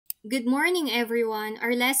Good morning, everyone.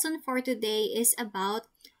 Our lesson for today is about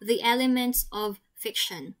the elements of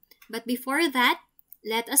fiction. But before that,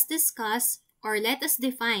 let us discuss or let us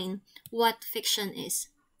define what fiction is.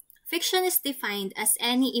 Fiction is defined as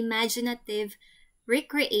any imaginative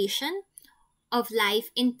recreation of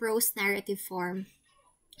life in prose narrative form.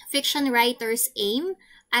 Fiction writers aim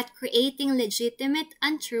at creating legitimate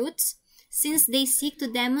untruths since they seek to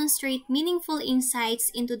demonstrate meaningful insights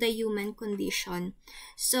into the human condition.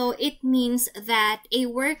 So it means that a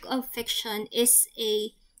work of fiction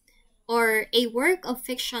a work of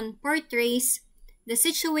fiction portrays the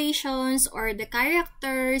situations or the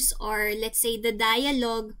characters or let's say the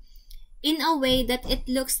dialogue in a way that it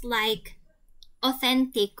looks like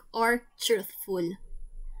authentic or truthful.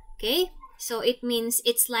 Okay? So it means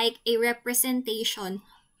it's like a representation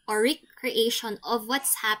or recreation of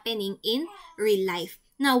what's happening in real life.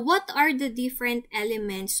 Now, what are the different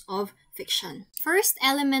elements of fiction? First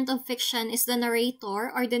element of fiction is the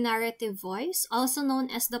narrator or the narrative voice, also known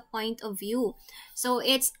as the point of view. So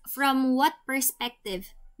it's from what perspective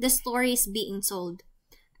the story is being told.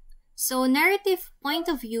 So narrative point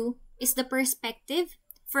of view is the perspective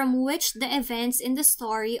from which the events in the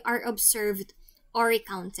story are observed or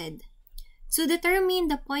recounted. To determine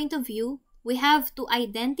the point of view, we have to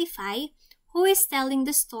identify who is telling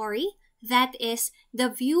the story, that is, the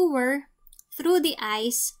viewer through the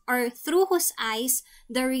eyes or through whose eyes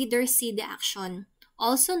the reader see the action,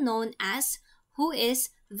 also known as who is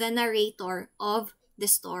the narrator of the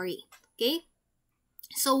story. Okay?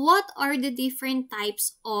 So what are the different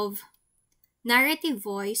types of narrative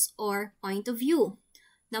voice or point of view?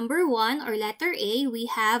 Number one, or letter A, we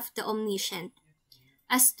have the omniscient.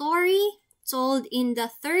 A story told in the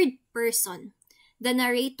third person. The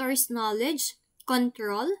narrator's knowledge,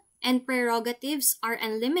 control, and prerogatives are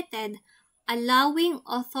unlimited, allowing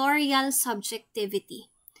authorial subjectivity.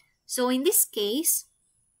 So in this case,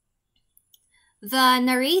 the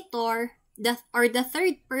narrator, the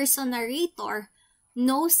third person narrator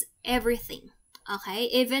knows everything. Okay,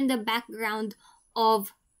 even the background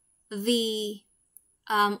of the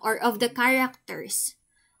of the characters,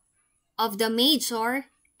 of the major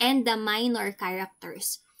and the minor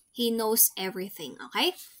characters. He knows everything,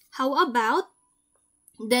 okay? How about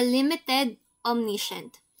the limited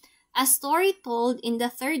omniscient? A story told in the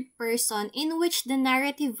third person in which the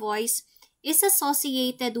narrative voice is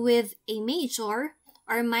associated with a major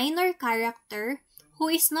or minor character who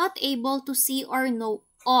is not able to see or know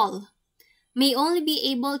all, may only be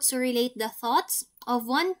able to relate the thoughts of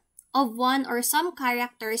one or some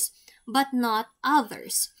characters but not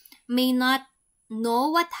others, may not know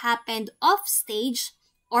what happened off stage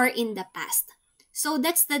or in the past. So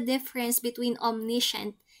that's the difference between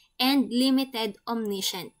omniscient and limited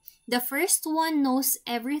omniscient. The first one knows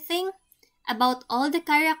everything about all the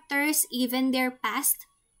characters, even their past,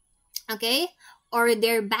 okay, or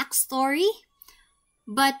their backstory.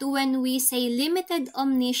 But when we say limited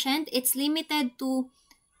omniscient, it's limited to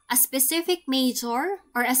a specific major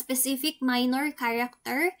or a specific minor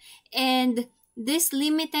character, and this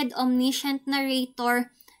limited omniscient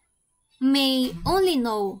narrator may only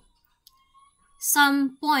know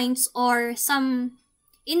some points or some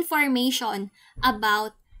information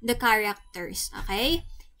about the characters, okay?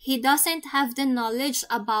 He doesn't have the knowledge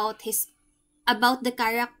about the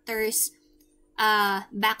characters'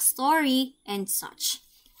 backstory and such.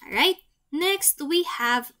 Alright? Next, we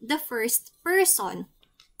have the first person.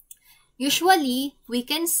 Usually, we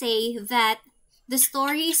can say that the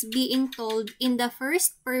story is being told in the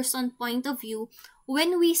first person point of view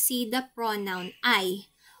when we see the pronoun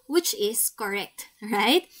I, which is correct,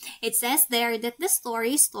 right? It says there that the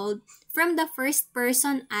story is told from the first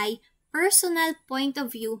person I, personal point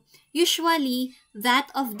of view, usually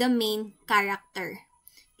that of the main character.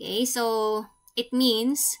 Okay, so it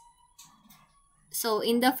means, so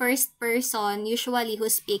in the first person, usually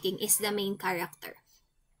who's speaking is the main character.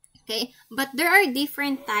 Okay, but there are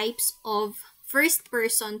different types of first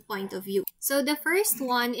person point of view. So the first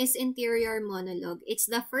one is interior monologue. It's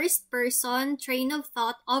the first person train of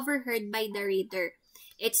thought overheard by the reader.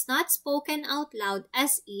 It's not spoken out loud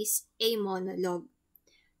as is a monologue.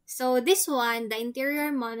 So this one, the interior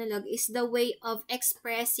monologue, is the way of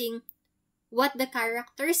expressing what the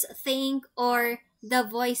characters think or the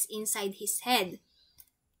voice inside his head.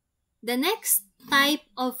 The next type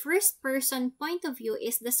of first person point of view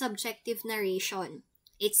is the subjective narration.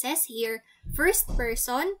 It says here, first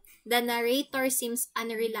person, the narrator seems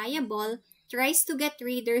unreliable, tries to get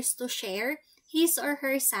readers to share his or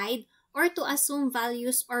her side or to assume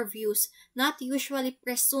values or views not usually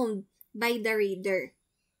presumed by the reader.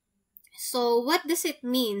 So what does it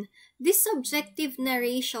mean? This subjective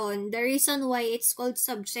narration, the reason why it's called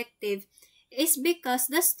subjective is because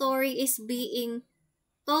the story is being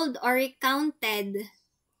told or recounted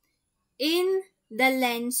in the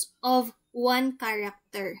lens of one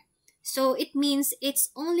character. So it means it's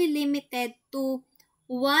only limited to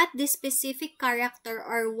what the specific character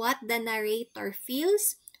or what the narrator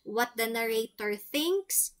feels, what the narrator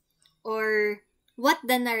thinks, or what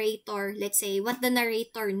the narrator, let's say, what the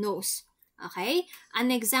narrator knows. Okay?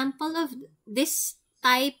 An example of this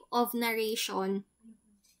type of narration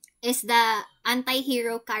is the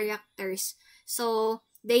anti-hero characters. So,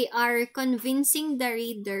 they are convincing the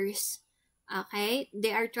readers. Okay?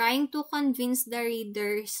 They are trying to convince the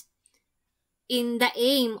readers in the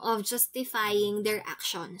aim of justifying their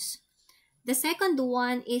actions. The second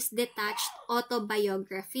one is detached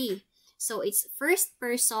autobiography. So, it's first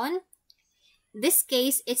person. This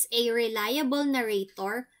case, it's a reliable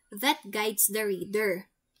narrator that guides the reader.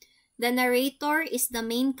 The narrator is the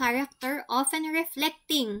main character, often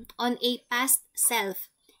reflecting on a past self,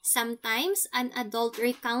 sometimes an adult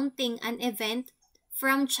recounting an event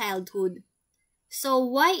from childhood. So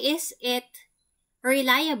why is it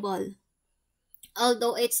reliable?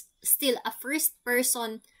 Although it's still a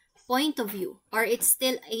first-person point of view, or it's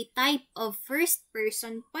still a type of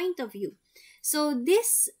first-person point of view. So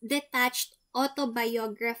this detached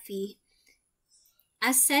autobiography,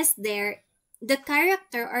 as says there, the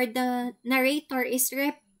character or the narrator is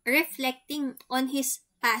reflecting on his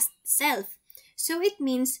past self. So it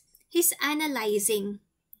means he's analyzing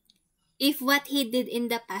if what he did in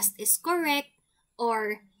the past is correct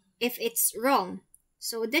or if it's wrong.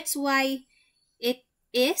 So that's why it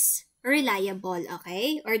is reliable,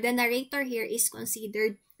 okay? Or the narrator here is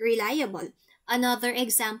considered reliable. Another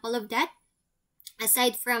example of that,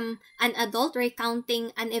 aside from an adult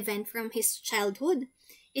recounting an event from his childhood,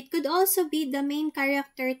 it could also be the main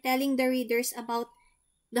character telling the readers about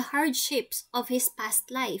the hardships of his past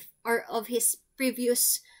life or of his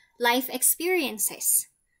previous life experiences.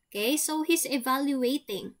 Okay, so he's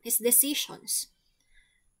evaluating his decisions.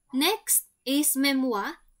 Next is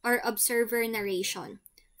memoir or observer narration.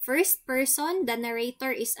 First person, the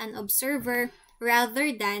narrator is an observer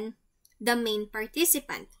rather than the main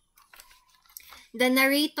participant. The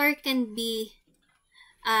narrator can be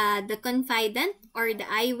the confidant or the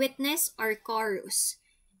eyewitness or chorus.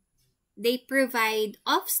 They provide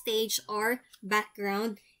offstage or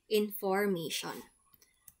background information.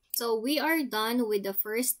 So we are done with the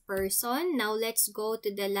first person. Now let's go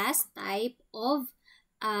to the last type of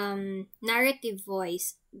narrative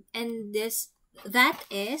voice, and that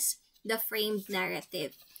is the framed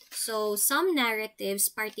narrative. So some narratives,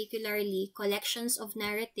 particularly collections of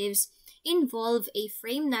narratives, involve a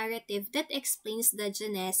frame narrative that explains the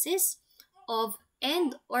genesis of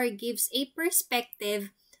and or gives a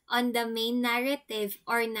perspective on the main narrative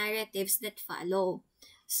or narratives that follow.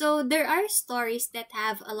 So there are stories that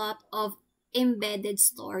have a lot of embedded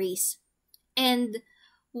stories. And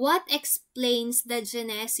what explains the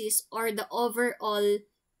genesis or the overall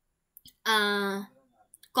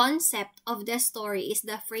concept of the story is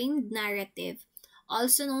the framed narrative,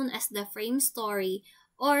 also known as the frame story,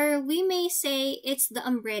 or we may say it's the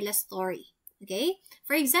umbrella story. Okay?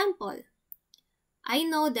 For example, I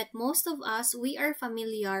know that most of us, we are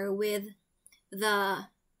familiar with the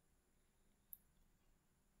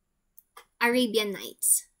Arabian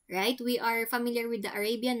Nights, right? We are familiar with the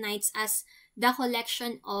Arabian Nights as the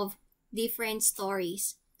collection of different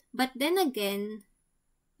stories. But then again,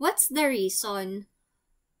 what's the reason?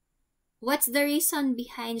 What's the reason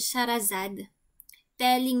behind Shahrazad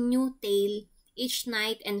telling new tale each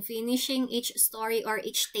night and finishing each story or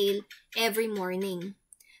each tale every morning?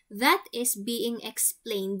 That is being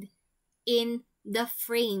explained in the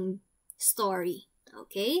framed story.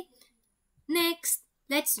 Okay? Next,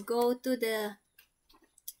 let's go to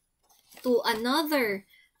another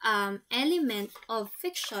element of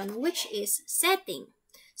fiction, which is setting.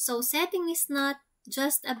 So setting is not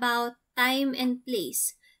just about time and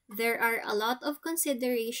place. There are a lot of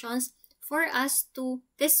considerations for us to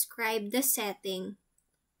describe the setting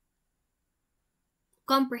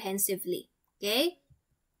comprehensively. Okay?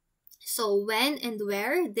 So when and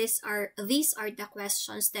where, these are the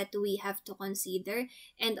questions that we have to consider,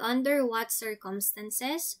 and under what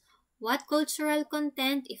circumstances, what cultural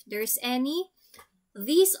content, if there's any.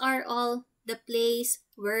 These are all the place,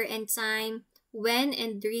 where and time, when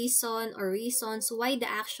and reason or reasons why the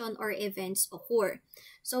action or events occur.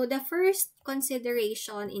 So the first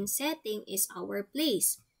consideration in setting is our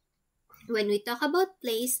place. When we talk about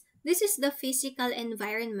place, this is the physical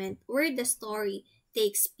environment where the story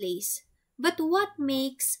takes place. But what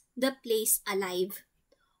makes the place alive?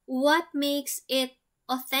 What makes it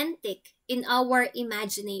authentic in our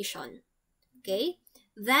imagination? Okay?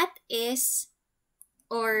 That is,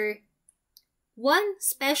 or one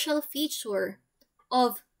special feature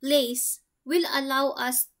of place will allow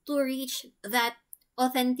us to reach that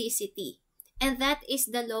authenticity. And that is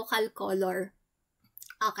the local color.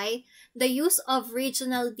 Okay? The use of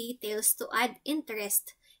regional details to add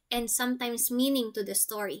interest and sometimes meaning to the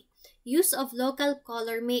story. Use of local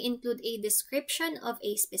color may include a description of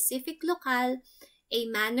a specific locale, a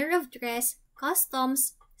manner of dress,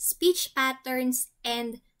 customs, speech patterns,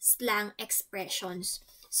 and slang expressions.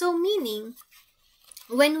 So meaning,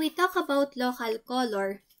 when we talk about local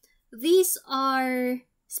color, these are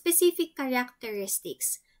specific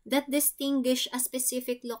characteristics that distinguish a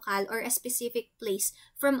specific locale or a specific place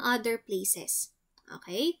from other places.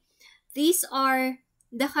 Okay? These are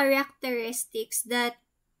the characteristics that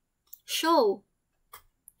show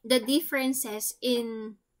the differences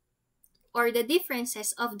in or the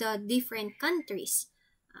differences of the different countries.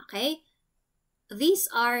 Okay? These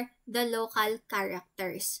are the local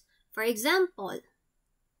characters. For example,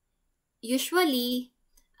 usually,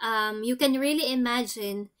 you can really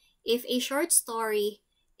imagine if a short story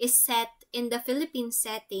is set in the Philippine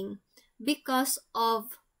setting because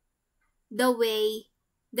of the way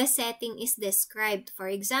the setting is described. For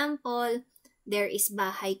example, there is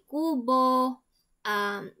bahay kubo,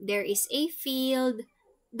 there is a field,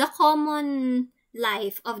 the common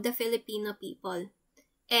life of the Filipino people.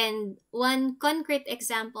 And one concrete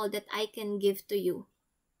example that I can give to you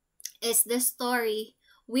is the story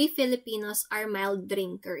We Filipinos Are Mild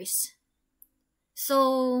Drinkers.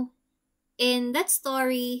 So, in that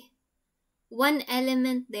story, one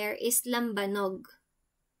element there is lambanog,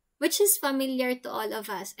 which is familiar to all of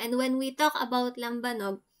us. And when we talk about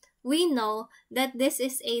lambanog, we know that this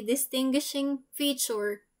is a distinguishing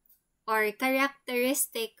feature or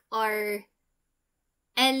characteristic or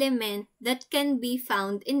element that can be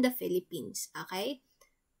found in the Philippines. Okay?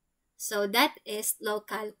 So that is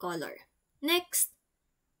local color. Next.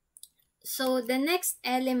 So the next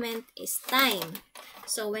element is time.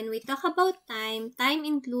 So when we talk about time, time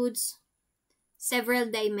includes several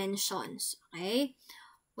dimensions. Okay?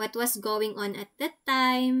 What was going on at that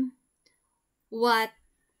time? What's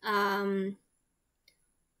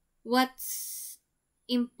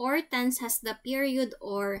importance has the period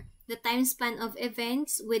or the time span of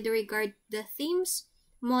events with regard to the themes,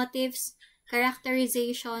 motives,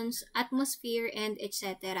 characterizations, atmosphere, and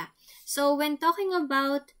etc. So when talking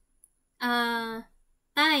about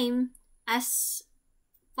time as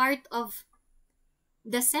part of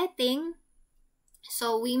the setting,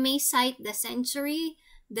 so we may cite the century,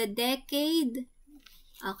 the decade,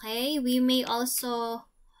 okay? We may also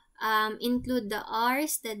include the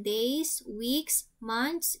hours, the days, weeks,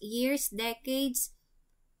 months, years, decades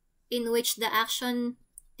in which the action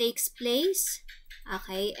takes place,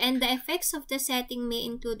 okay? And the effects of the setting may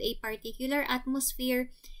include a particular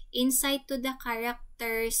atmosphere, insight to the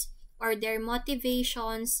characters or their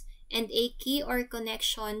motivations, and a key or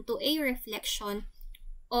connection to a reflection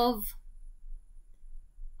of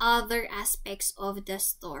other aspects of the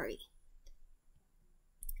story.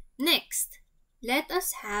 Next, let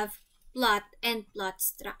us have plot and plot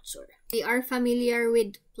structure. We are familiar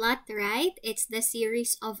with plot, right? It's the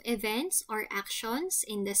series of events or actions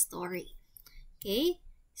in the story. Okay,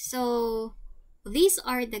 so these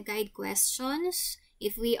are the guide questions.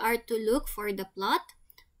 If we are to look for the plot,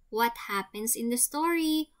 what happens in the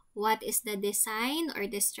story? What is the design or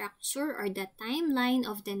the structure or the timeline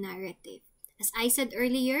of the narrative? As I said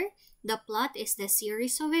earlier, the plot is the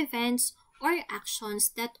series of events or actions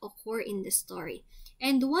that occur in the story.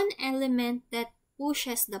 And one element that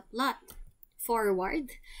pushes the plot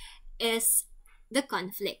forward is the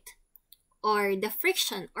conflict or the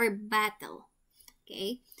friction or battle.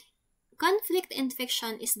 Okay? Conflict in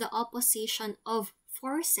fiction is the opposition of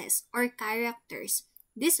forces or characters.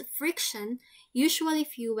 This friction usually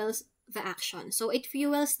fuels the action. So it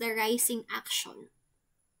fuels the rising action.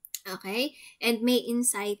 Okay? And may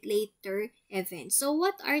incite later events. So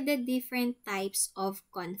what are the different types of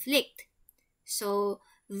conflict? So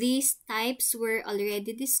these types were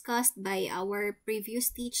already discussed by our previous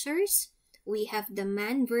teachers. We have the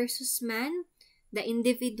man versus man, the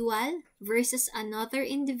individual versus another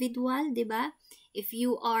individual, diba? If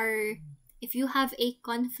you have a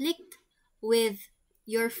conflict with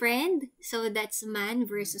your friend, so that's man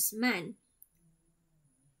versus man.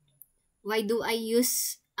 Why do I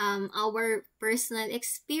use our personal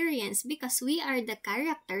experience? Because we are the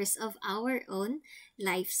characters of our own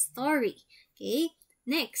life story. Okay,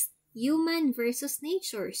 next, human versus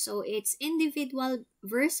nature. So it's individual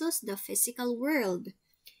versus the physical world.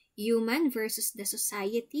 Human versus the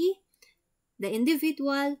society, the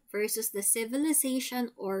individual versus the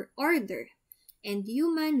civilization or order, and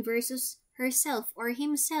human versus herself or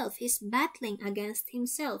himself. He's battling against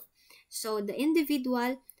himself. So the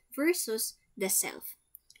individual versus the self.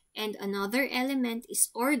 And another element is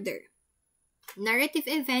order. Narrative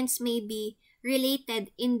events may be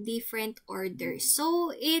related in different orders.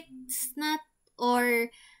 So it's not, or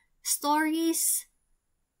stories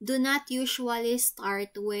do not usually start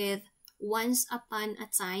with once upon a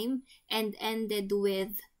time and ended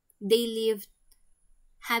with they lived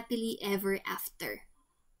happily ever after.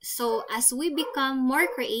 So as we become more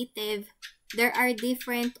creative, there are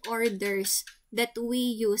different orders that we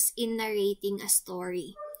use in narrating a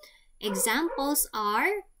story. Examples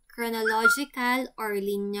are chronological or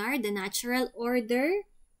linear, the natural order.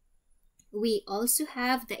 We also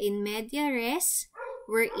have the in media res,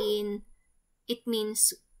 wherein it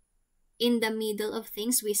means in the middle of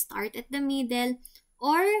things. We start at the middle,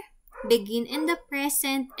 or begin in the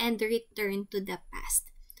present and return to the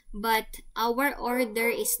past. But our order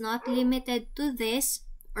is not limited to this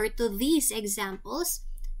or to these examples,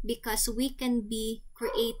 because we can be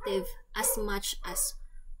creative as much as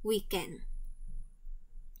we can.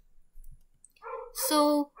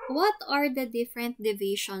 So, what are the different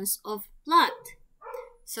divisions of plot?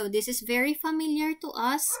 So, this is very familiar to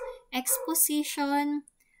us. Exposition,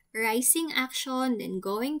 rising action, then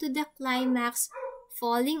going to the climax,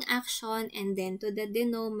 falling action, and then to the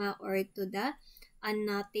denouement or to the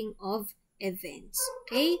unknotting of events.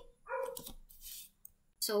 Okay?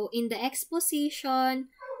 So, in the exposition,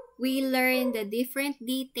 we learn the different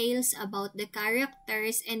details about the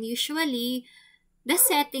characters, and usually, the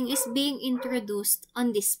setting is being introduced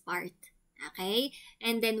on this part. Okay?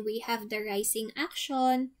 And then we have the rising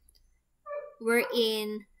action,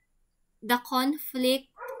 wherein the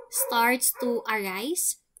conflict starts to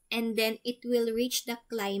arise, and then it will reach the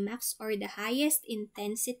climax or the highest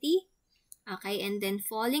intensity. Okay? And then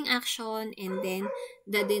falling action, and then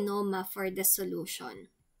the denouement for the solution.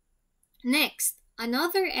 Next,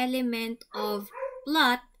 another element of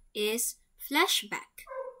plot is flashback.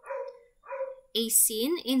 A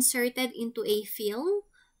scene inserted into a film,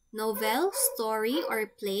 novel, story, or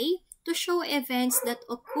play to show events that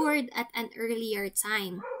occurred at an earlier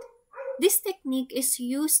time. This technique is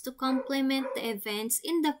used to complement the events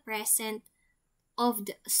in the present of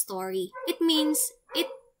the story. It means it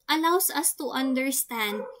allows us to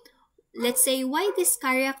understand, let's say, why this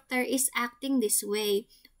character is acting this way,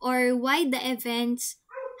 or why the events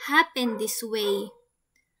happen this way.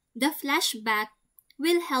 The flashback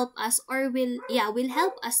will help us, or will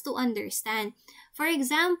help us to understand. For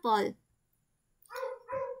example,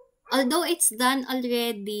 although it's done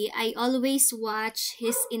already, I always watch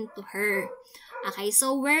He's Into Her. Okay,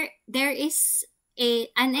 so where there is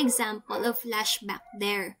an example of flashback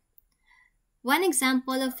there. One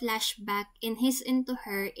example of flashback in He's Into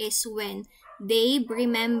Her is when Dave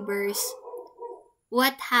remembers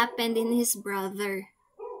what happened in his brother,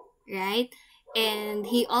 right? And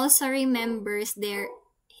he also remembers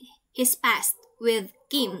his past with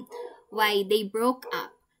Kim, why they broke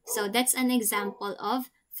up. So that's an example of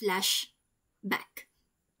flashback.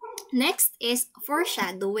 Next is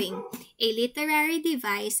foreshadowing, a literary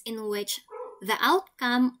device in which the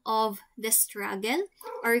outcome of the struggle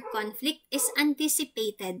or conflict is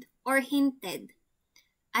anticipated or hinted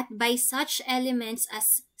at by such elements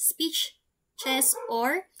as speeches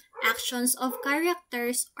or actions of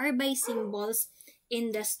characters, or by symbols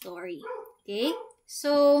in the story. Okay?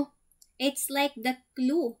 So, it's like the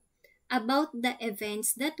clue about the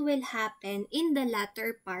events that will happen in the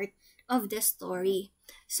latter part of the story.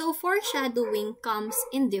 So, foreshadowing comes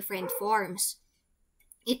in different forms.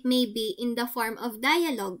 It may be in the form of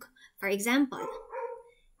dialogue. For example,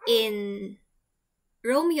 in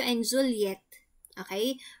Romeo and Juliet,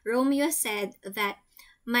 okay, Romeo said that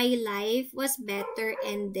my life was better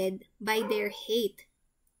ended by their hate,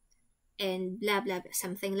 and blah blah blah,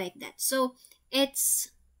 something like that. So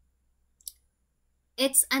it's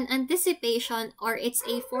an anticipation, or it's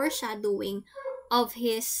a foreshadowing of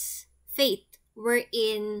his fate,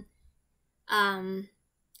 wherein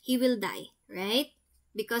he will die, right?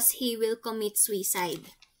 Because he will commit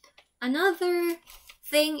suicide. Another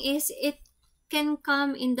thing is it can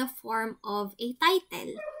come in the form of a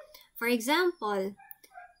title. For example,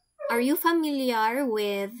 are you familiar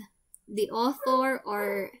with the author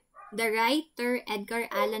or the writer Edgar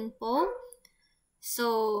Allan Poe?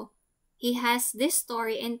 So, he has this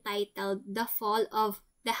story entitled The Fall of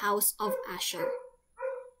the House of Usher.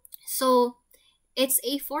 So, It's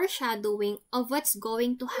a foreshadowing of what's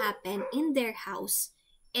going to happen in their house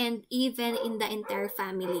and even in the entire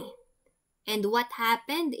family. And what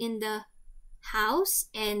happened in the house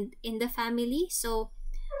and in the family? So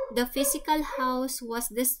the physical house was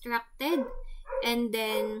distracted, and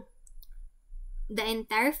then the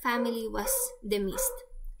entire family was dismissed.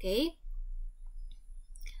 Okay?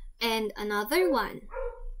 And another one,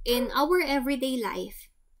 in our everyday life,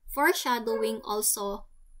 foreshadowing also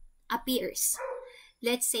appears.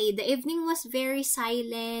 Let's say the evening was very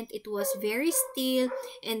silent, it was very still,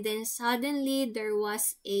 and then suddenly there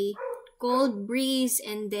was a cold breeze,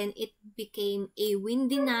 and then it became a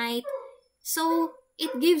windy night. So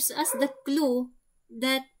it gives us the clue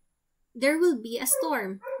that there will be a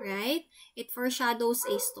storm, right? It foreshadows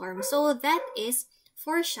a storm. So that is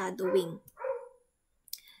foreshadowing.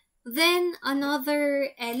 Then another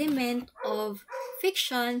element of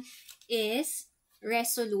fiction is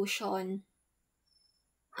resolution.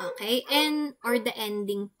 Okay, and or the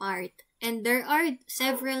ending part. And there are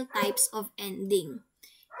several types of ending.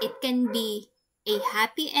 It can be a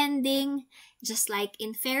happy ending, just like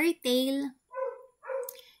in fairy tale.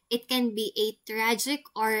 It can be a tragic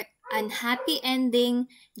or unhappy ending,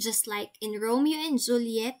 just like in Romeo and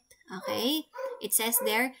Juliet. Okay, it says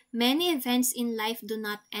there, many events in life do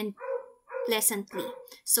not end pleasantly.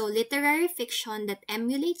 So literary fiction that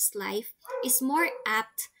emulates life is more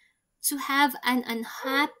apt to have an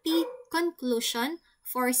unhappy conclusion,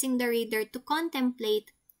 forcing the reader to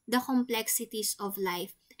contemplate the complexities of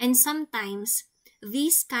life. And sometimes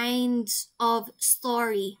these kinds of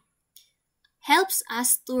story helps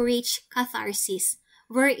us to reach catharsis,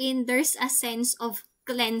 wherein there's a sense of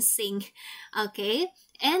cleansing, okay?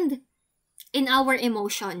 And in our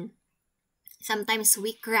emotion, sometimes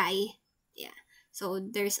we cry, yeah. So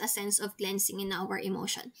there's a sense of cleansing in our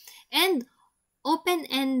emotion. And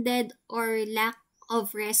open-ended or lack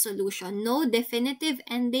of resolution. No definitive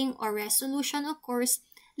ending or resolution occurs,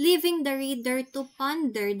 leaving the reader to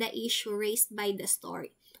ponder the issue raised by the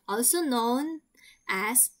story, also known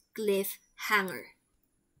as cliffhanger.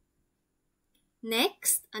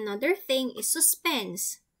 Next, another thing is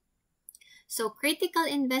suspense. So critical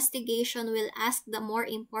investigation will ask the more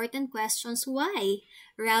important questions why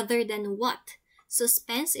rather than what.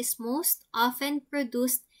 Suspense is most often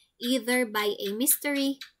produced either by a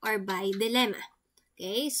mystery or by dilemma.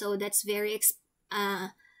 Okay, so that's very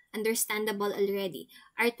understandable already.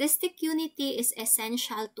 Artistic unity is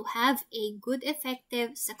essential to have a good,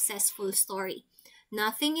 effective, successful story.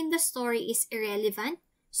 Nothing in the story is irrelevant,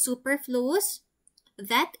 superfluous.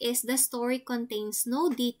 That is, the story contains no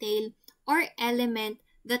detail or element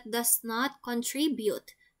that does not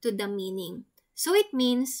contribute to the meaning. So it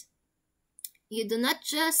means you do not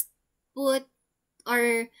just put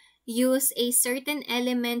or use a certain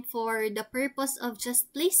element for the purpose of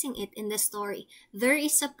just placing it in the story. There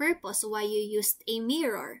is a purpose why you used a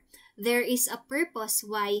mirror. There is a purpose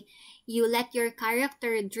why you let your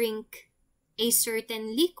character drink a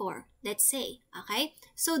certain liquor, let's say. Okay?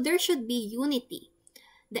 So there should be unity.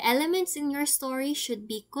 The elements in your story should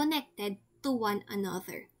be connected to one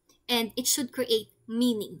another, and it should create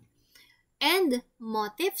meaning. And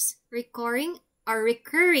motifs, recurring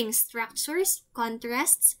structures,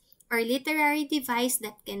 contrasts, or literary device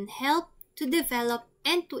that can help to develop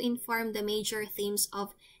and to inform the major themes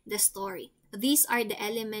of the story. These are the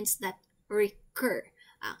elements that recur.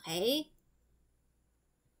 Okay?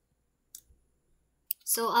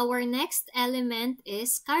 So our next element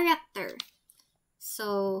is character.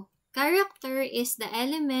 So character is the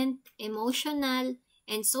element, emotional,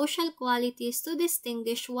 and social qualities to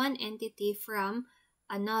distinguish one entity from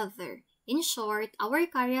another. In short, our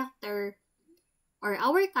characters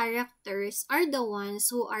are the ones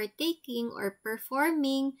who are taking or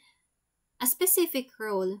performing a specific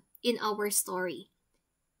role in our story.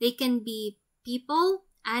 They can be people,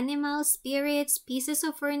 animals, spirits, pieces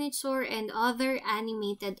of furniture, and other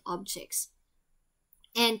animated objects.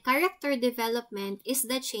 And character development is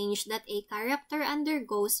the change that a character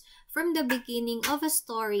undergoes from the beginning of a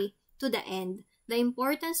story to the end. The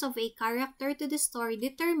importance of a character to the story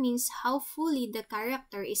determines how fully the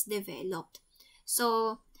character is developed.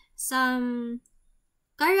 So, some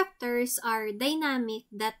characters are dynamic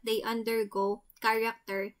that they undergo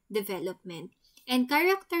character development. And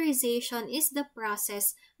characterization is the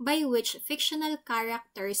process by which fictional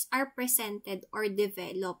characters are presented or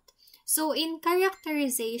developed. So in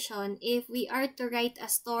characterization, if we are to write a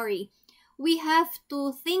story, we have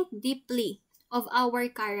to think deeply of our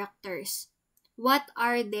characters. What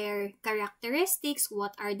are their characteristics?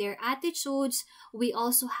 What are their attitudes? We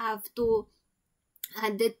also have to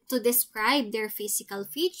to describe their physical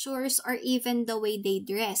features or even the way they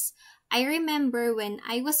dress. I remember when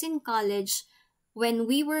I was in college, when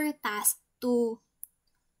we were tasked to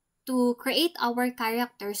create our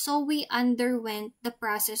character, so we underwent the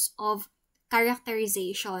process of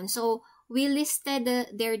characterization. So we listed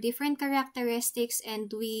their different characteristics,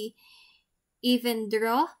 and we even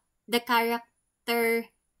draw the character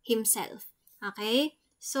himself. Okay?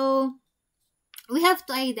 So we have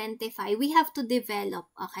to identify, we have to develop,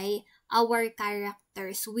 okay, our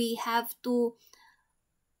characters. We have to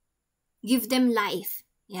give them life.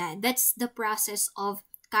 Yeah, that's the process of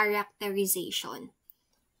characterization.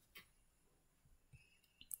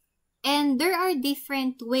 And there are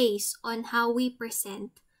different ways on how we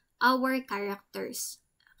present our characters.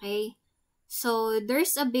 Okay? So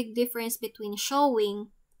there's a big difference between showing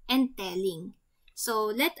and telling. So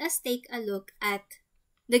let us take a look at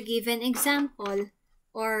the given example,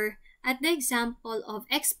 or at the example of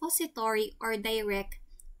expository or direct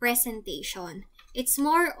presentation. It's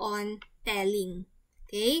more on telling.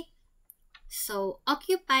 Okay? So,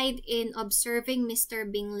 occupied in observing Mr.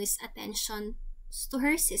 Bingley's attention to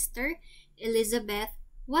her sister, Elizabeth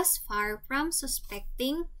was far from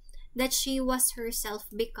suspecting that she was herself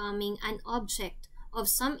becoming an object of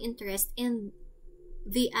some interest in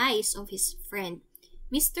the eyes of his friend.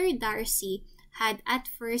 Mr. Darcy had at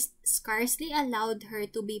first scarcely allowed her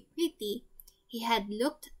to be pretty. He had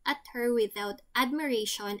looked at her without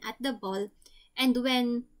admiration at the ball, and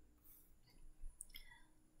when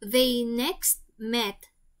they next met,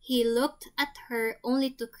 he looked at her only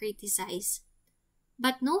to criticize.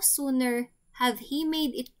 But no sooner had he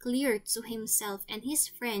made it clear to himself and his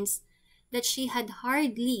friends that she had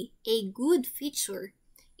hardly a good feature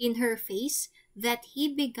in her face, that he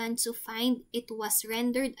began to find it was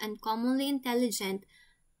rendered uncommonly intelligent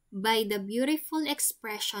by the beautiful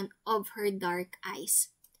expression of her dark eyes.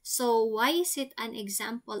 So why is it an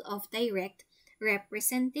example of direct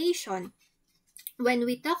representation? When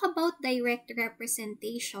we talk about direct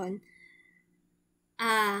representation,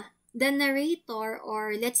 the narrator,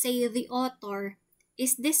 or let's say the author,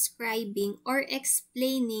 is describing or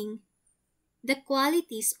explaining the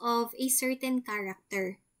qualities of a certain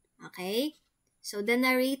character. Okay? So the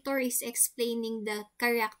narrator is explaining the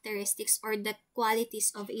characteristics or the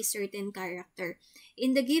qualities of a certain character.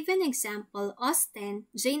 In the given example,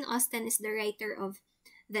 Jane Austen is the writer of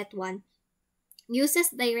that one, uses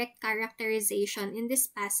direct characterization in this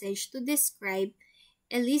passage to describe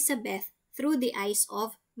Elizabeth through the eyes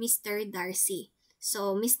of Mr. Darcy.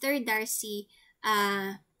 So Mr. Darcy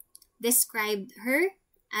described her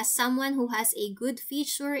as someone who has a good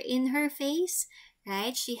feature in her face,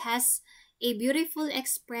 right? She has a beautiful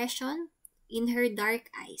expression in her dark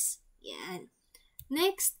eyes. Yan.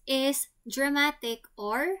 Next is dramatic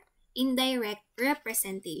or indirect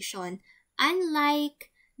representation. Unlike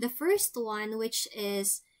the first one, which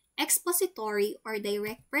is expository or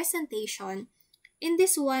direct presentation, in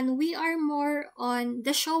this one, we are more on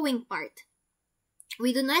the showing part.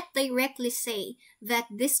 We do not directly say that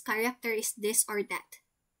this character is this or that,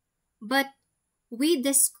 but we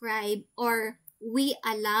describe, or we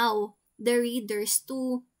allow the readers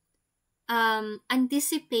to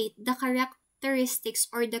anticipate the characteristics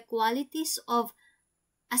or the qualities of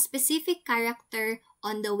a specific character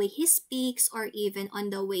on the way he speaks, or even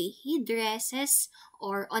on the way he dresses,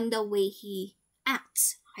 or on the way he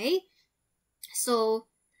acts. Okay? So,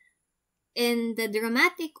 in the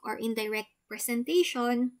dramatic or indirect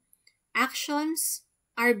presentation, actions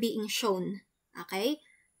are being shown, okay,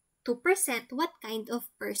 to present what kind of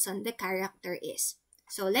person the character is.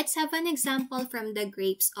 So, let's have an example from the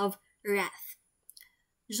Grapes of Wrath.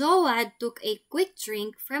 Joad took a quick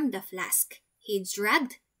drink from the flask. He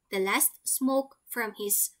dragged the last smoke from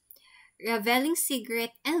his raveling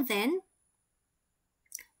cigarette, and then,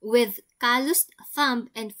 with calloused thumb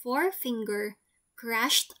and forefinger,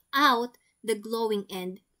 crashed out the glowing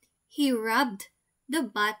end. He rubbed the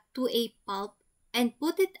butt to a pulp and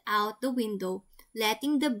put it out the window,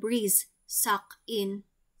 letting the breeze suck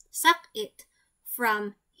it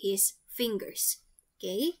from his fingers.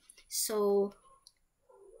 Okay? So,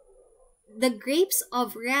 The Grapes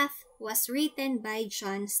of Wrath was written by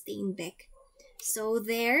John Steinbeck. So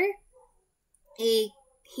there, he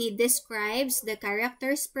describes the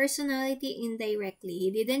character's personality indirectly.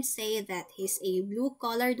 He didn't say that he's a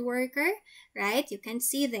blue-collared worker, right? You can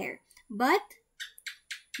see there. But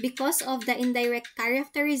because of the indirect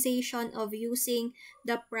characterization of using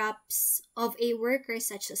the props of a worker,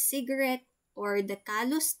 such as cigarette or the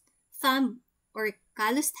calloused thumb or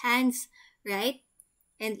calloused hands, right?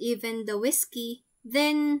 And even the whiskey,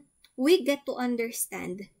 then we get to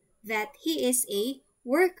understand that he is a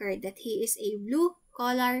worker, that he is a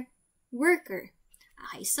blue-collar worker.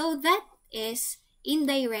 Okay, so that is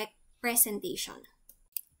indirect presentation.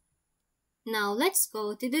 Now, let's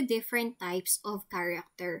go to the different types of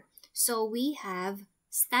character. So, we have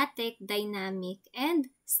static, dynamic, and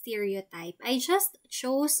stereotype. I just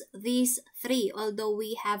chose these three, although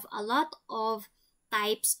we have a lot of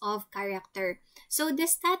types of character. So, the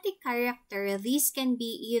static character, these can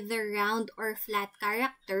be either round or flat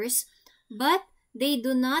characters, but they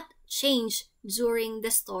do not change during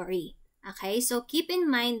the story. Okay, so keep in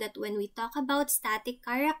mind that when we talk about static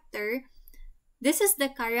character, this is the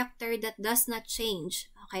character that does not change,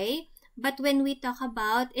 okay? But when we talk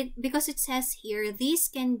about it, because it says here, these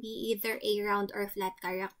can be either a round or flat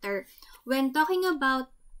character. When talking about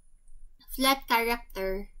flat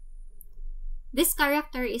character, this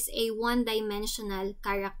character is a one-dimensional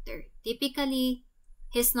character. Typically,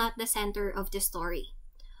 he's not the center of the story.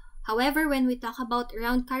 However, when we talk about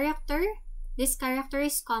round character, this character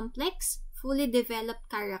is complex, fully developed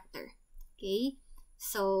character. Okay?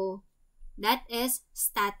 So, that is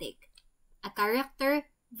static, a character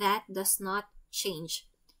that does not change.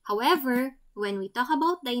 However, when we talk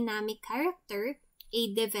about dynamic character,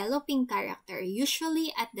 a developing character,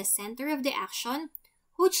 usually at the center of the action,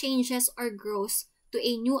 who changes or grows to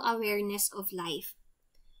a new awareness of life.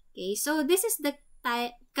 Okay, so this is the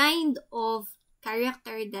kind of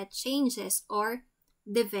character that changes or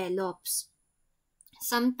develops.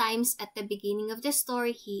 Sometimes at the beginning of the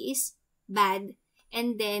story, he is bad,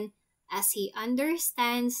 and then as he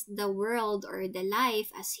understands the world or the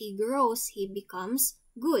life, as he grows, he becomes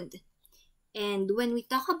good. And when we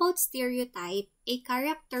talk about stereotype, a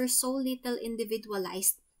character so little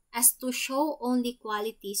individualized as to show only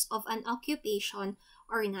qualities of an occupation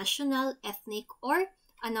or national, ethnic, or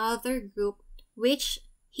another group which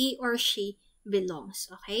he or she belongs.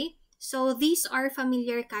 Okay? So these are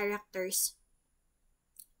familiar characters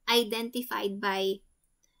identified by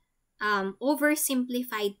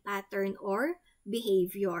oversimplified pattern or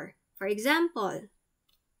behavior. For example,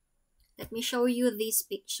 let me show you these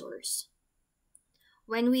pictures.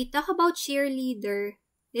 When we talk about cheerleader,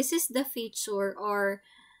 this is the feature or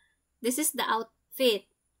this is the outfit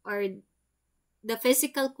or the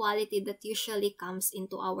physical quality that usually comes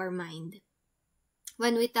into our mind.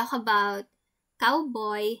 When we talk about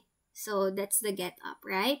cowboy, so that's the get up,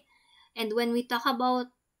 right? And when we talk about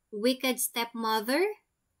wicked stepmother,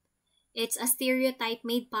 it's a stereotype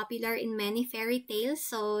made popular in many fairy tales,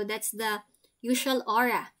 so that's the usual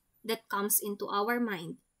aura that comes into our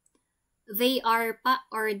mind. They are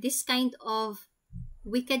or this kind of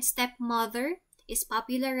wicked stepmother is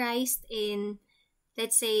popularized in,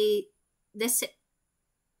 let's say, the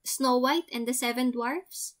Snow White and the Seven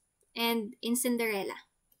Dwarfs and in Cinderella.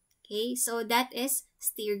 Okay, so that is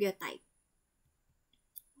stereotype.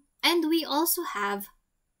 And we also have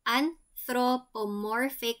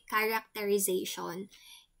anthropomorphic characterization.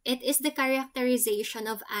 It is the characterization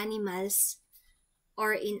of animals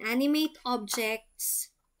or inanimate objects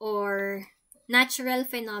or natural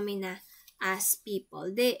phenomena as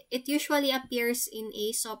people. It usually appears in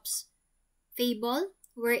Aesop's fable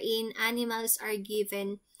wherein animals are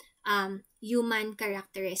given human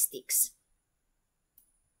characteristics.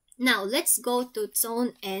 Now, let's go to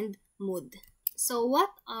tone and mood. So, what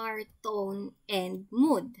are tone and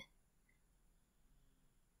mood?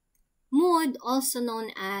 Mood, also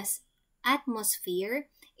known as atmosphere,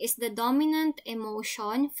 is the dominant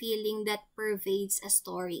emotion feeling that pervades a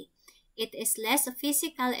story. It is less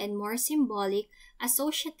physical and more symbolic,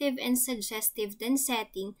 associative and suggestive than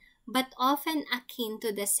setting, but often akin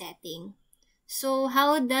to the setting. So,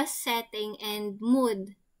 how does setting and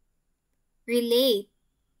mood relate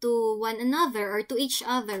to one another or to each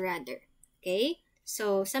other rather? Okay?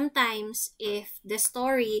 So, sometimes if the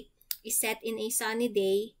story is set in a sunny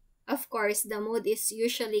day, of course, the mood is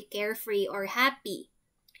usually carefree or happy.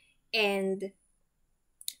 And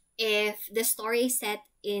if the story is set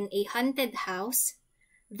in a haunted house,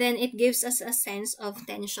 then it gives us a sense of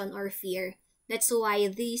tension or fear. That's why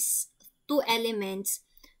these two elements,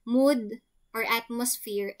 mood or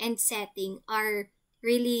atmosphere and setting, are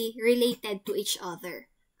really related to each other.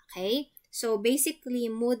 Okay? So basically,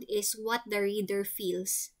 mood is what the reader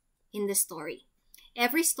feels in the story.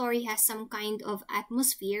 Every story has some kind of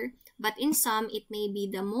atmosphere, but in some, it may be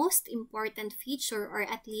the most important feature or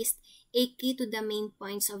at least a key to the main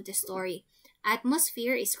points of the story.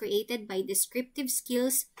 Atmosphere is created by descriptive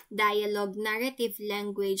skills, dialogue, narrative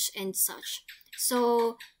language, and such.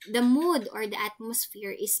 So, the mood or the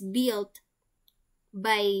atmosphere is built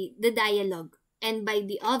by the dialogue and by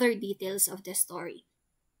the other details of the story.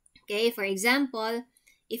 Okay, for example,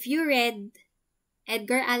 if you read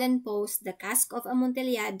Edgar Allan Poe's The Cask of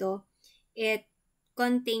Amontillado, it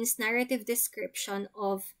contains narrative description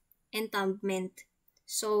of entombment.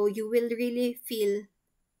 So you will really feel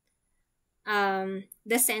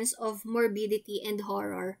the sense of morbidity and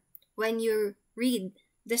horror when you read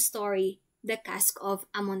the story The Cask of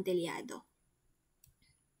Amontillado.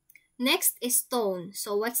 Next is tone.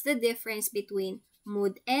 So what's the difference between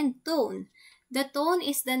mood and tone? The tone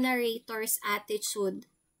is the narrator's attitude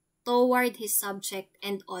toward his subject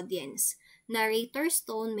and audience. Narrator's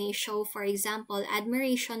tone may show, for example,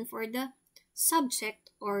 admiration for the subject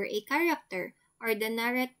or a character, or the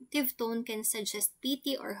narrative tone can suggest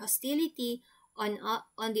pity or hostility. On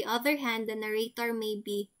the other hand, the narrator may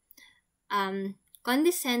be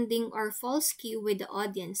condescending or false cue with the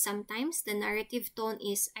audience. Sometimes the narrative tone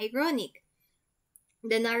is ironic.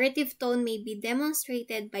 The narrative tone may be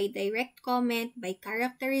demonstrated by direct comment, by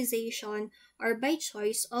characterization, or by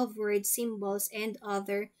choice of words, symbols, and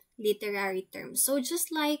other literary terms. So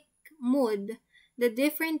just like mood, the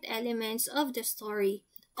different elements of the story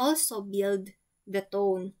also build the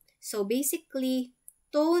tone. So basically,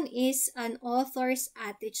 tone is an author's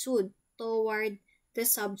attitude toward the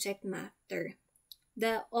subject matter.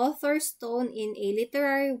 The author's tone in a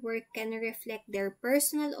literary work can reflect their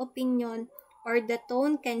personal opinion, or the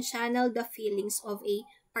tone can channel the feelings of a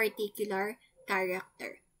particular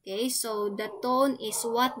character. Okay, so the tone is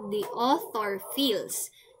what the author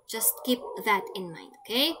feels. Just keep that in mind,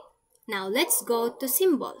 okay? Now, let's go to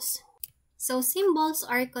symbols. So, symbols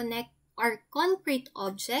are concrete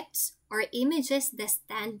objects or images that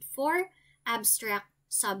stand for abstract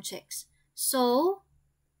subjects. So,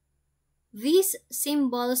 these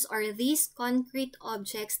symbols or these concrete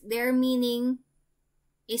objects, their meaning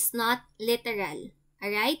is not literal,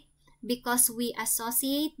 alright? Because we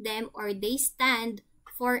associate them or they stand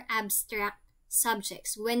for abstract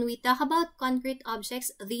subjects. When we talk about concrete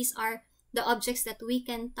objects, these are the objects that we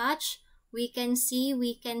can touch, we can see,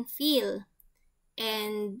 we can feel.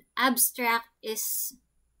 And abstract is,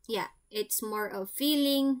 it's more of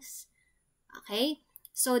feelings, okay?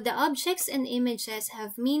 So the objects and images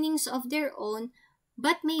have meanings of their own,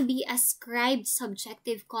 but may be ascribed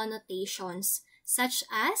subjective connotations, such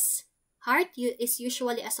as heart is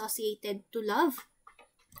usually associated to love,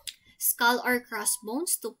 skull or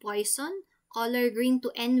crossbones to poison, color green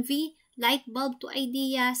to envy, light bulb to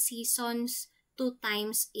idea, seasons to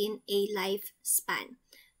times in a lifespan.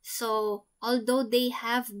 So, although they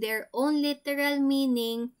have their own literal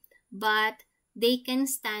meaning, but they can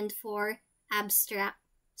stand for abstract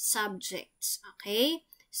subjects, okay?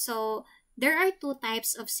 So, there are two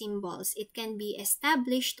types of symbols. It can be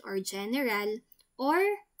established or general, or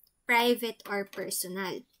private or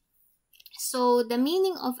personal. So, the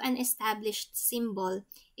meaning of an established symbol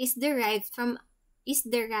is derived from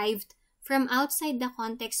outside the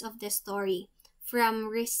context of the story, from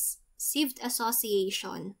received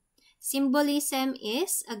association. Symbolism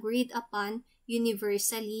is agreed upon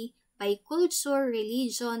universally by culture,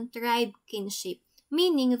 religion, tribe, kinship.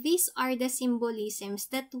 Meaning, these are the symbolisms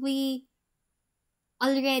that we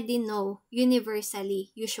already know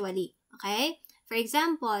universally, usually. Okay? For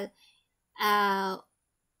example,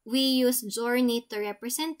 we use journey to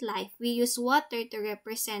represent life. We use water to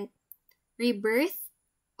represent rebirth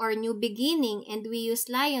or new beginning. And we use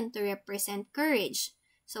lion to represent courage.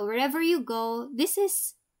 So wherever you go, this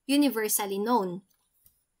is universally known.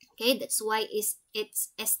 Okay, that's why it's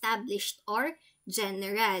established or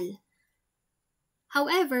general.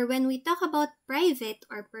 However, when we talk about private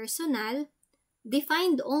or personal,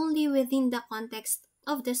 defined only within the context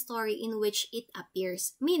of the story in which it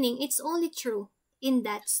appears, meaning it's only true in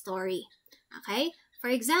that story. Okay? For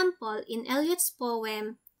example, in Eliot's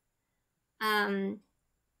poem, The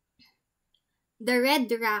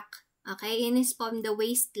Red Rock, okay, in his poem, The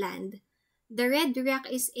Wasteland, the Red Rock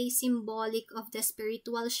is a symbolic of the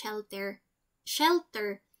spiritual shelter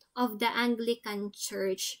of the Anglican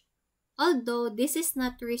Church. Although this is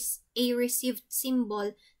not a received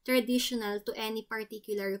symbol traditional to any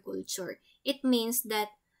particular culture, it means that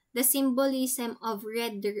the symbolism of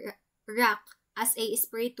Red Rock as a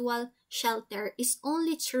spiritual shelter is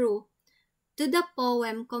only true to the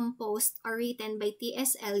poem composed or written by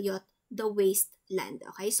T.S. Eliot, The Wasteland.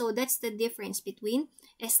 Okay, so that's the difference between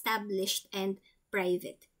established and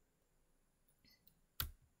private.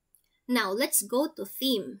 Now, let's go to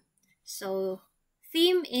theme. So,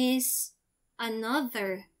 theme is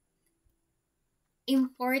another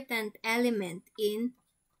important element in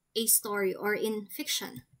a story or in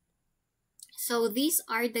fiction. So these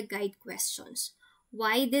are the guide questions.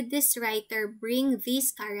 Why did this writer bring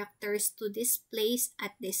these characters to this place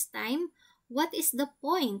at this time? What is the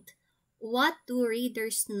point? What do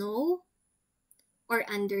readers know or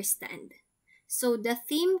understand? So the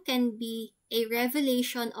theme can be a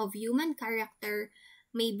revelation of human character,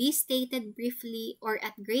 may be stated briefly or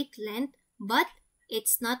at great length, but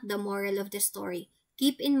it's not the moral of the story.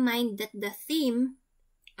 Keep in mind that the theme,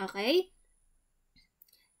 okay,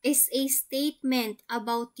 is a statement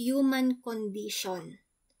about human condition.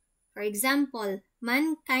 For example,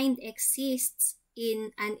 mankind exists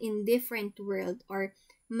in an indifferent world, or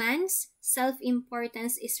man's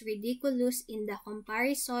self-importance is ridiculous in the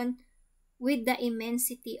comparison with the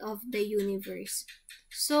immensity of the universe.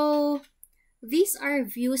 So, these are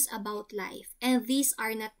views about life, and these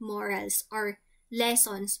are not morals or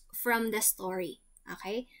lessons from the story.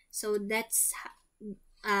 Okay? So that's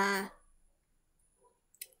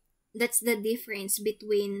the difference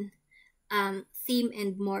between theme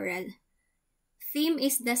and moral. Theme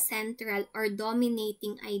is the central or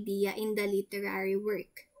dominating idea in the literary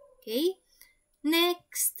work. Okay?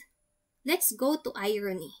 Next, let's go to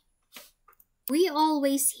irony. We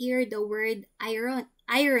always hear the word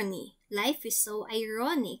irony. Life is so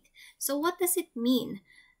ironic. So what does it mean?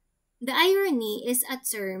 The irony is a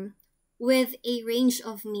term with a range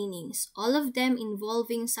of meanings, all of them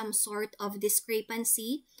involving some sort of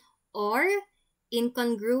discrepancy or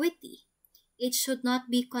incongruity. It should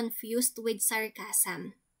not be confused with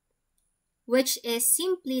sarcasm, which is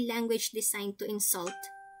simply language designed to insult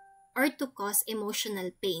or to cause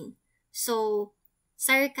emotional pain. So,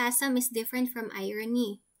 sarcasm is different from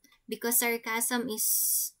irony because sarcasm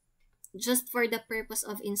is just for the purpose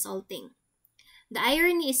of insulting. The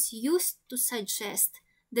irony is used to suggest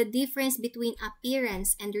the difference between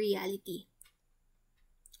appearance and reality.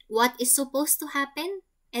 What is supposed to happen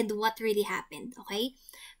and what really happened, okay?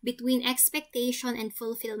 Between expectation and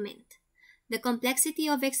fulfillment. The complexity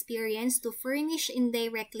of experience to furnish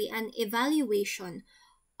indirectly an evaluation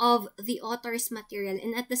of the author's material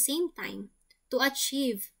and at the same time to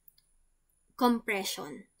achieve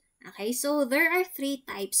compression. Okay, so there are three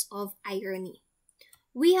types of irony.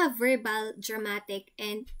 We have verbal, dramatic,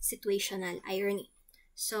 and situational irony.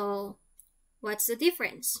 So, what's the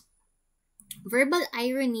difference? Verbal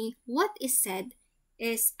irony, what is said,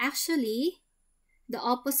 is actually the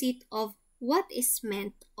opposite of what is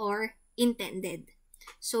meant or intended.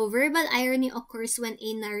 So, verbal irony occurs when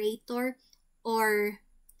a narrator or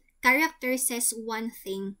character says one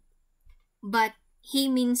thing, but he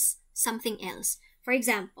means something else. For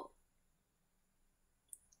example,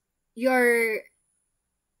 you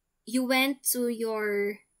went to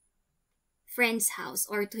your friend's house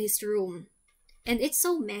or to his room, and it's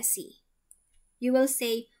so messy. You will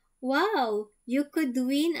say, "Wow, you could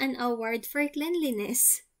win an award for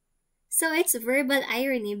cleanliness." So it's verbal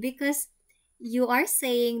irony because you are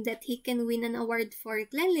saying that he can win an award for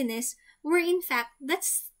cleanliness, where in fact,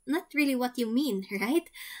 that's not really what you mean, right?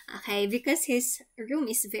 Okay, because his room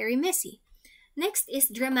is very messy. Next is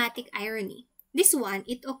dramatic irony. This one,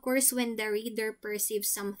 it occurs when the reader perceives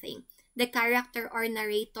something the character or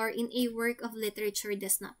narrator in a work of literature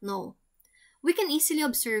does not know. We can easily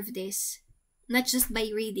observe this, not just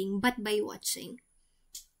by reading, but by watching.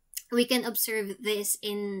 We can observe this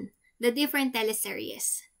in the different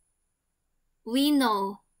teleseries. We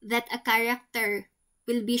know that a character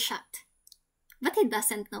will be shot, but he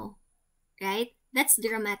doesn't know, right? That's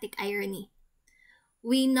dramatic irony.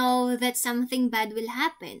 We know that something bad will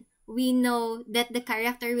happen. We know that the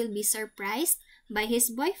character will be surprised by his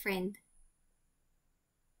boyfriend.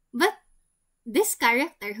 But this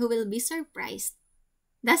character who will be surprised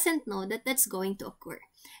doesn't know that that's going to occur.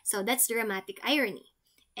 So that's dramatic irony.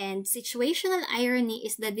 And situational irony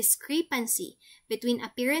is the discrepancy between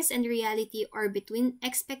appearance and reality, or between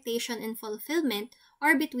expectation and fulfillment,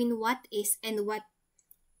 or between what is and what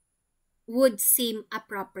would seem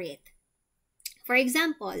appropriate. For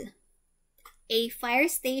example, a fire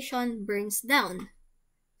station burns down,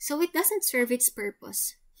 so it doesn't serve its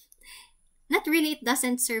purpose. Not really, it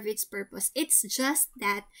doesn't serve its purpose. It's just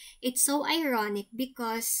that it's so ironic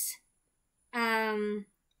because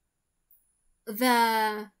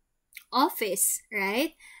the office,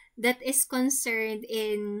 right, that is concerned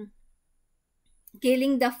in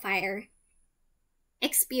killing the fire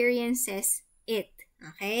experiences it,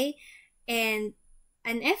 okay? And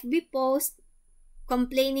an FB post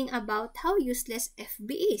complaining about how useless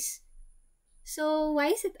FB is. So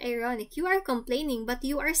why is it ironic? You are complaining, but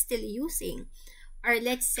you are still using. Or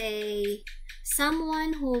let's say,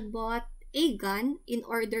 someone who bought a gun in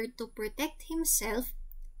order to protect himself,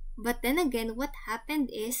 but then again, what happened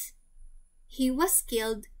is, he was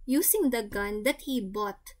killed using the gun that he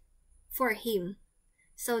bought for him.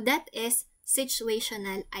 So that is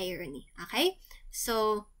situational irony. Okay?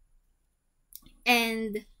 So,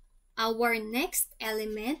 and our next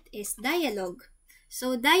element is dialogue.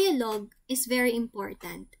 So, dialogue is very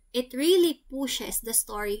important. It really pushes the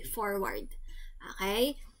story forward.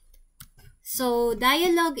 Okay? So,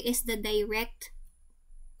 dialogue is the direct,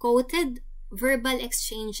 quoted verbal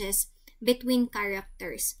exchanges between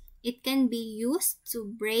characters. It can be used to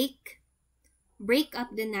break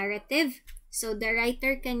up the narrative. So the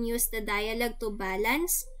writer can use the dialogue to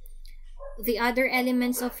balance the other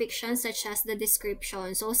elements of fiction, such as the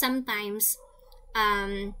description. So sometimes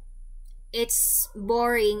it's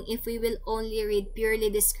boring if we will only read purely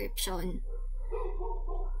description.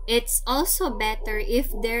 It's also better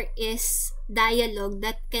if there is dialogue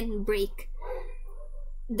that can break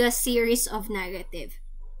the series of narrative.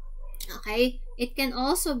 Okay? It can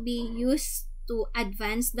also be used to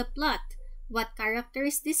advance the plot. What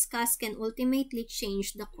characters discuss can ultimately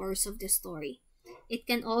change the course of the story. It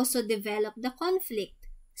can also develop the conflict.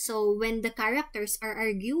 So when the characters are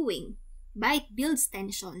arguing, it builds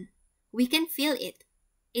tension. We can feel it.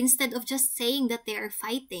 Instead of just saying that they are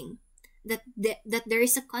fighting, that there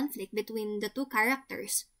is a conflict between the two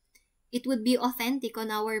characters. It would be authentic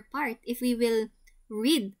on our part if we will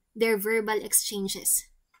read their verbal exchanges.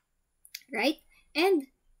 Right? And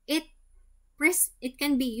it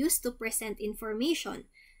can be used to present information.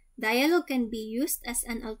 Dialogue can be used as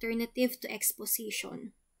an alternative to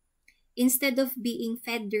exposition. Instead of being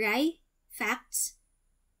fed dry facts,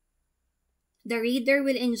 the reader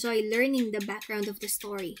will enjoy learning the background of the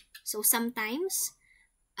story. So sometimes,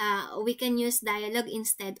 we can use dialogue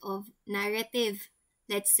instead of narrative.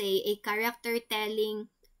 Let's say a character telling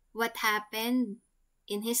what happened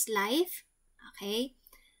in his life, okay,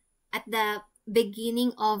 at the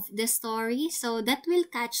beginning of the story. So that will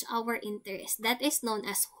catch our interest. That is known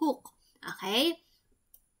as hook, okay?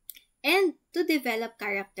 And to develop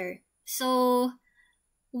character. So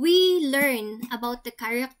we learn about the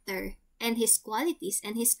character and his qualities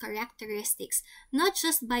and his characteristics, not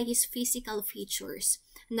just by his physical features,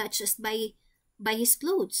 not just by his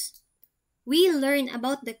clothes. We learn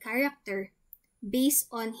about the character based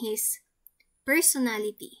on his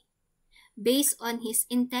personality, based on his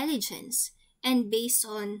intelligence, and based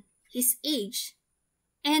on his age.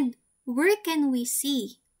 And where can we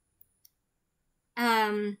see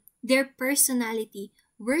their personality?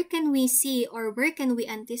 Where can we see, or where can we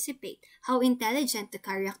anticipate how intelligent the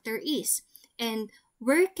character is? And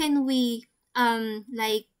where can we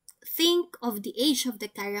think of the age of the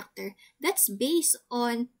character? That's based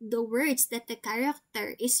on the words that the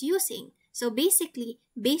character is using. So basically,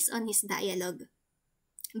 based on his dialogue,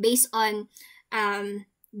 based on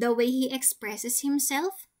the way he expresses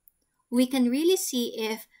himself, we can really see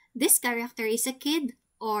if this character is a kid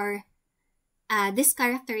or this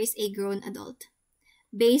character is a grown adult.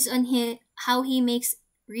 Based on how he makes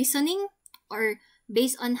reasoning, or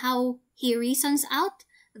based on how he reasons out,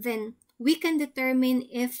 then we can determine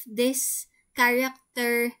if this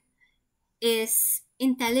character is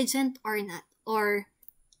intelligent or not, or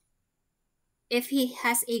if he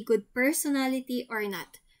has a good personality or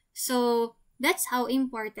not. So that's how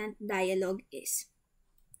important dialogue is.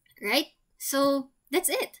 Right? So that's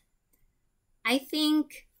it. I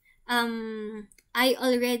think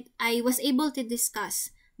I was able to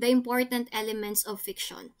discuss the important elements of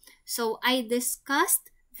fiction. So I discussed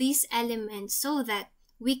these elements so that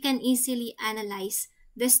we can easily analyze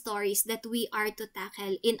the stories that we are to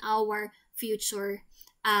tackle in our future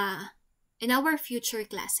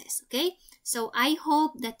classes. Okay? So I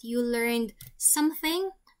hope that you learned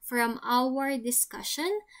something from our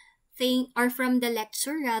discussion, or from the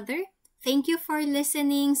lecture rather. Thank you for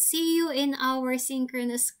listening. See you in our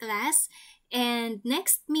synchronous class. And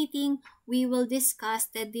next meeting, we will discuss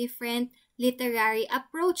the different literary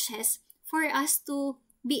approaches for us to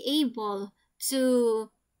be able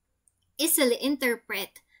to easily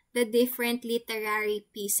interpret the different literary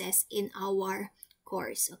pieces in our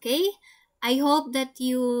course. Okay? I hope that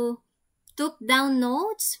you took down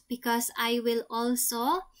notes, because I will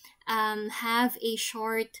also have a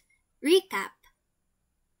short recap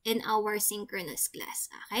in our synchronous class.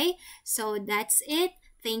 Okay? So that's it.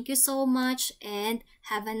 Thank you so much, and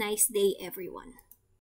have a nice day, everyone.